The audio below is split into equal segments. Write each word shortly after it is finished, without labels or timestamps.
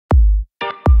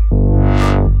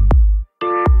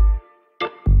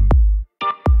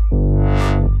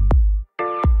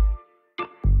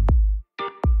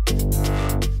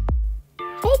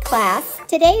class.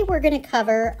 Today we're going to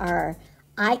cover our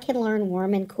I Can Learn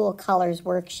Warm and Cool Colors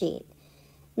worksheet.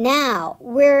 Now,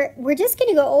 we're just going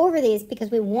to go over these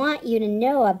because we want you to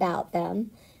know about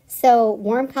them. So,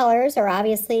 warm colors are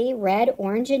obviously red,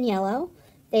 orange, and yellow.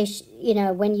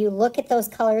 When you look at those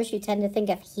colors, you tend to think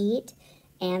of heat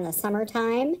and the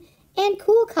summertime. And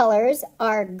cool colors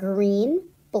are green,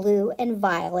 blue, and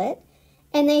violet.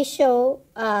 And they show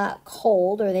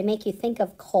cold, or they make you think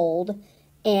of cold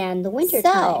and the winter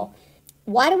time. So,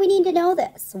 why do we need to know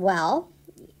this? Well,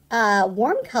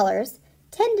 warm colors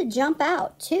tend to jump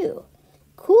out too.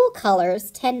 Cool colors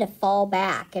tend to fall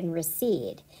back and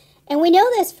recede. And we know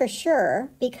this for sure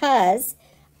because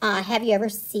have you ever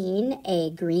seen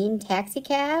a green taxi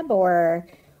cab or,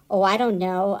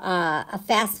 a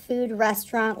fast food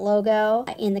restaurant logo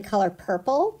in the color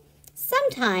purple?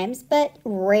 Sometimes, but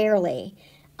rarely.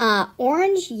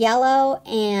 Orange, yellow,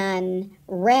 and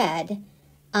red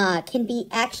can be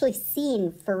actually seen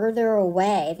further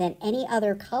away than any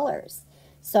other colors.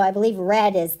 So I believe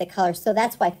red is the color. So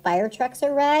that's why fire trucks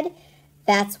are red.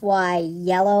 That's why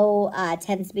yellow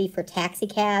tends to be for taxi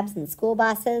cabs and school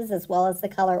buses, as well as the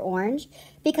color orange,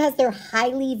 because they're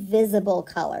highly visible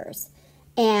colors.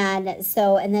 And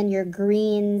then your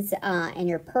greens and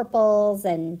your purples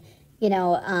and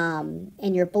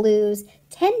your blues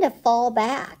tend to fall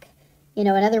back. In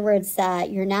other words,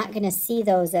 you're not going to see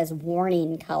those as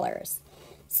warning colors.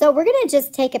 So we're going to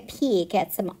just take a peek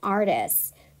at some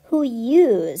artists who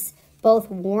use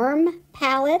both warm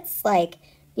palettes, like,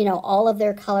 all of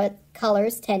their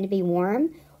colors tend to be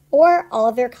warm, or all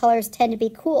of their colors tend to be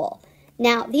cool.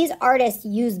 Now, these artists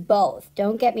use both.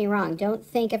 Don't get me wrong. Don't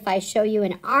think if I show you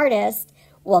an artist,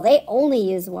 well, they only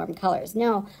use warm colors.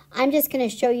 No, I'm just going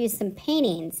to show you some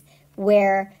paintings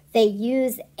where they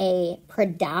use a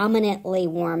predominantly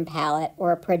warm palette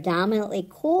or a predominantly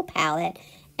cool palette.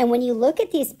 And when you look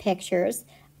at these pictures,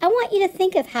 I want you to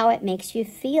think of how it makes you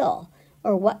feel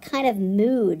or what kind of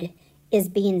mood is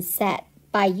being set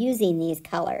by using these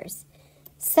colors.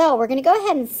 So we're going to go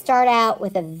ahead and start out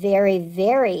with a very,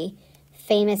 very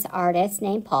famous artist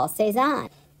named Paul Cézanne.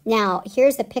 Now,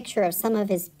 here's a picture of some of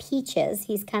his peaches.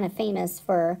 He's kind of famous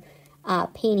for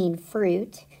painting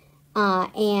fruit.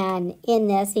 And in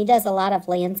this, he does a lot of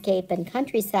landscape and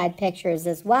countryside pictures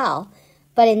as well.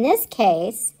 But in this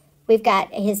case, we've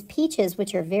got his peaches,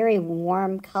 which are very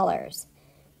warm colors.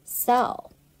 So,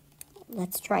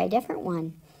 let's try a different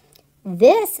one.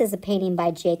 This is a painting by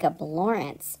Jacob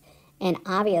Lawrence. And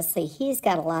obviously, he's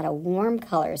got a lot of warm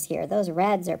colors here. Those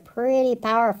reds are pretty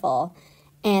powerful.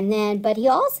 But he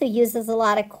also uses a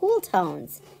lot of cool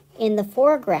tones in the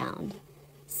foreground.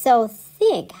 So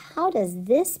think, how does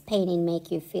this painting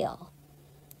make you feel?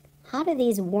 How do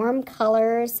these warm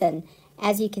colors, and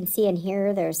as you can see in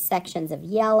here, there's sections of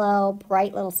yellow,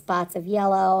 bright little spots of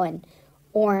yellow and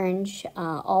orange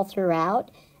all throughout.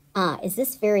 Is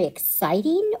this very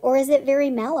exciting or is it very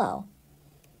mellow?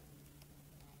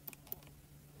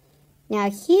 Now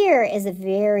here is a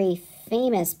very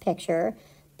famous picture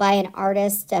by an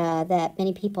artist that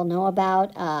many people know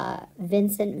about,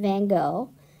 Vincent van Gogh.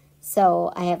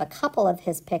 So I have a couple of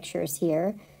his pictures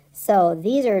here. So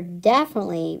these are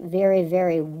definitely very,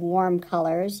 very warm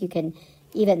colors. You can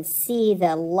even see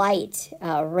the light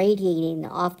radiating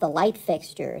off the light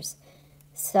fixtures.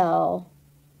 So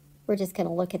we're just going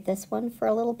to look at this one for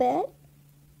a little bit.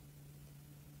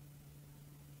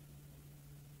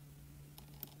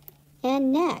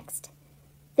 And next,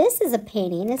 this is a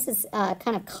painting. This is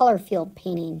kind of color field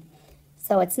painting.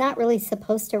 So it's not really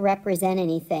supposed to represent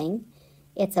anything.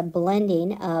 It's a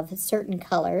blending of certain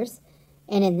colors.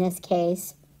 And in this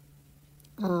case,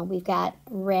 we've got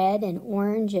red and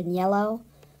orange and yellow,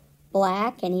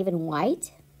 black and even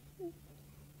white.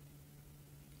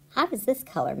 How does this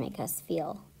color make us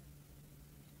feel?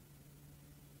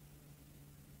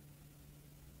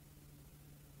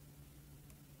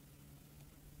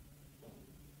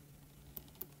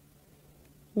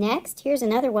 Next, here's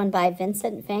another one by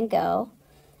Vincent van Gogh.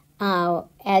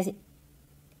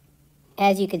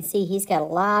 As you can see, he's got a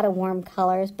lot of warm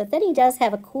colors, but then he does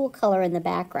have a cool color in the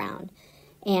background.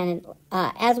 And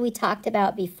as we talked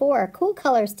about before, cool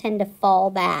colors tend to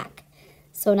fall back.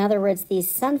 So in other words,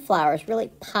 these sunflowers really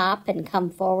pop and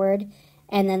come forward,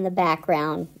 and then the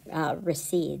background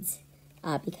recedes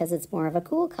because it's more of a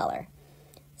cool color.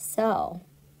 So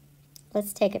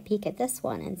let's take a peek at this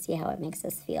one and see how it makes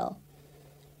us feel.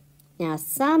 Now,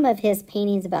 some of his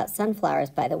paintings about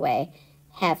sunflowers, by the way,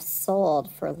 have sold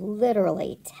for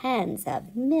literally tens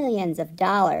of millions of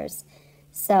dollars.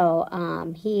 So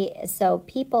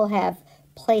people have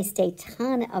placed a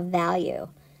ton of value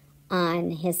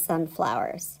on his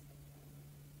sunflowers.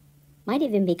 Might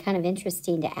even be kind of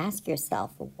interesting to ask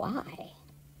yourself, why?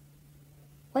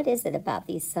 What is it about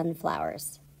these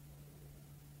sunflowers?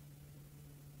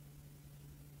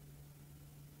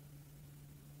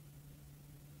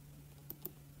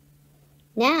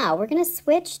 Now we're going to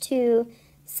switch to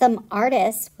some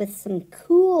artists with some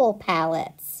cool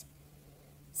palettes.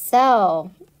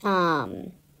 So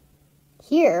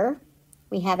here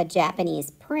we have a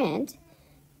Japanese print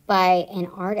by an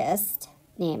artist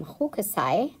named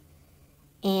Hokusai,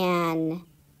 and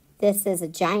this is a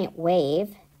giant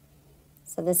wave.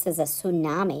 So this is a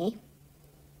tsunami.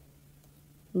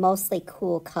 Mostly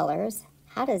cool colors.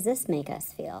 How does this make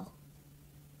us feel?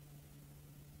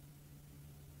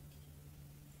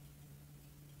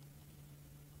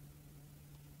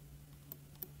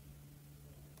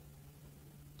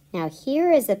 Now here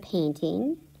is a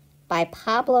painting by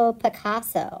Pablo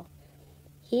Picasso.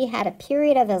 He had a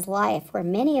period of his life where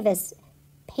many of his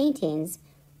paintings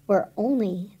were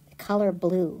only the color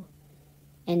blue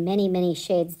and many, many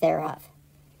shades thereof.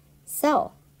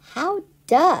 So, how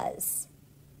does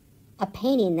a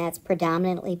painting that's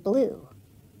predominantly blue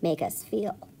make us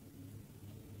feel?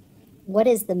 What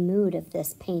is the mood of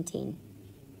this painting?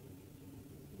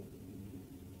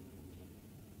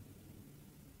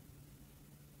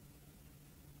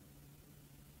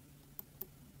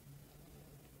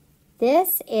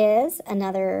 This is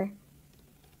another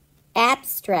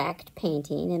abstract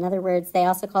painting. In other words, they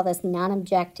also call this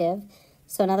non-objective.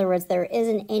 So in other words, there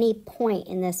isn't any point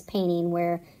in this painting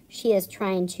where she is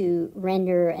trying to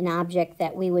render an object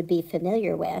that we would be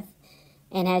familiar with.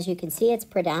 And as you can see, it's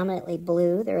predominantly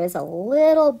blue. There is a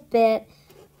little bit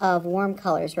of warm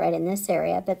colors right in this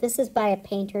area, but this is by a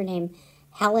painter named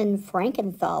Helen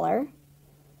Frankenthaler.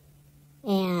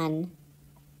 And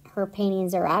her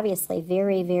paintings are obviously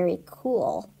very, very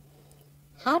cool.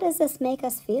 How does this make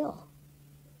us feel?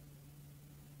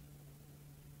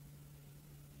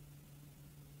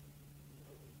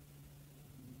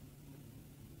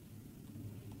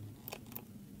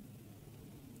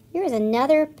 Here's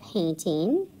another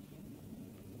painting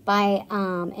by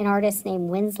an artist named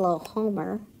Winslow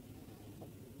Homer.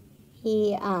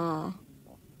 He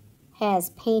has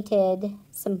painted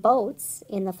some boats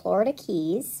in the Florida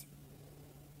Keys.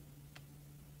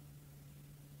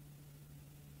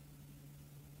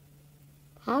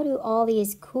 How do all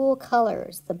these cool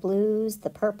colors, the blues, the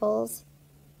purples,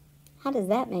 how does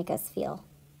that make us feel?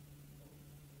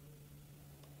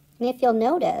 And if you'll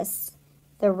notice,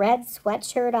 the red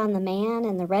sweatshirt on the man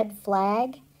and the red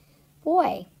flag,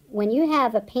 boy, when you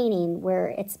have a painting where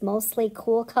it's mostly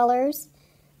cool colors,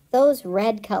 those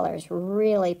red colors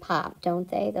really pop, don't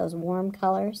they? Those warm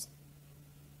colors.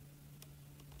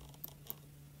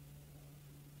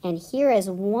 And here is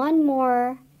one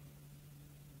more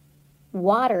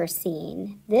water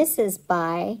scene. This is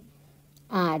by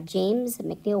James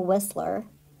McNeill Whistler,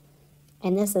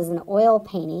 and this is an oil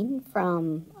painting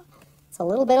from, it's a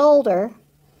little bit older.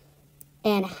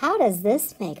 And how does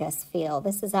this make us feel?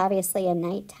 This is obviously a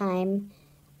nighttime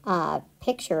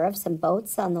picture of some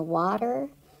boats on the water.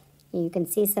 You can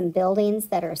see some buildings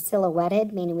that are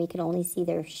silhouetted, meaning we can only see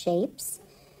their shapes.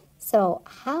 So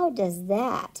how does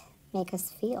that make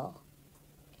us feel?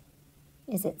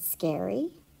 Is it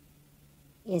scary?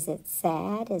 Is it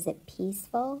sad? Is it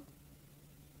peaceful?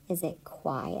 Is it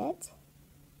quiet?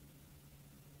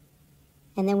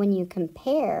 And then when you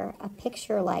compare a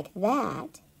picture like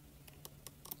that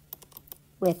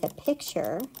with a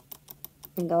picture,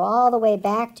 and go all the way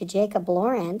back to Jacob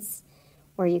Lawrence,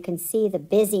 where you can see the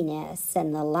busyness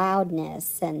and the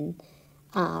loudness and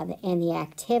the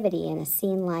activity in a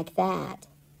scene like that,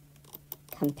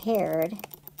 compared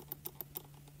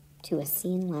to a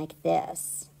scene like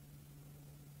this.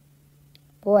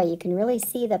 Boy, you can really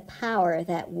see the power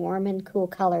that warm and cool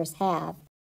colors have.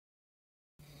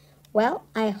 Well,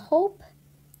 I hope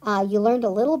you learned a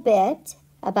little bit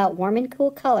about warm and cool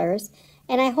colors,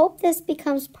 and I hope this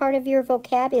becomes part of your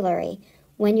vocabulary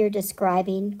when you're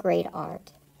describing great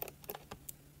art.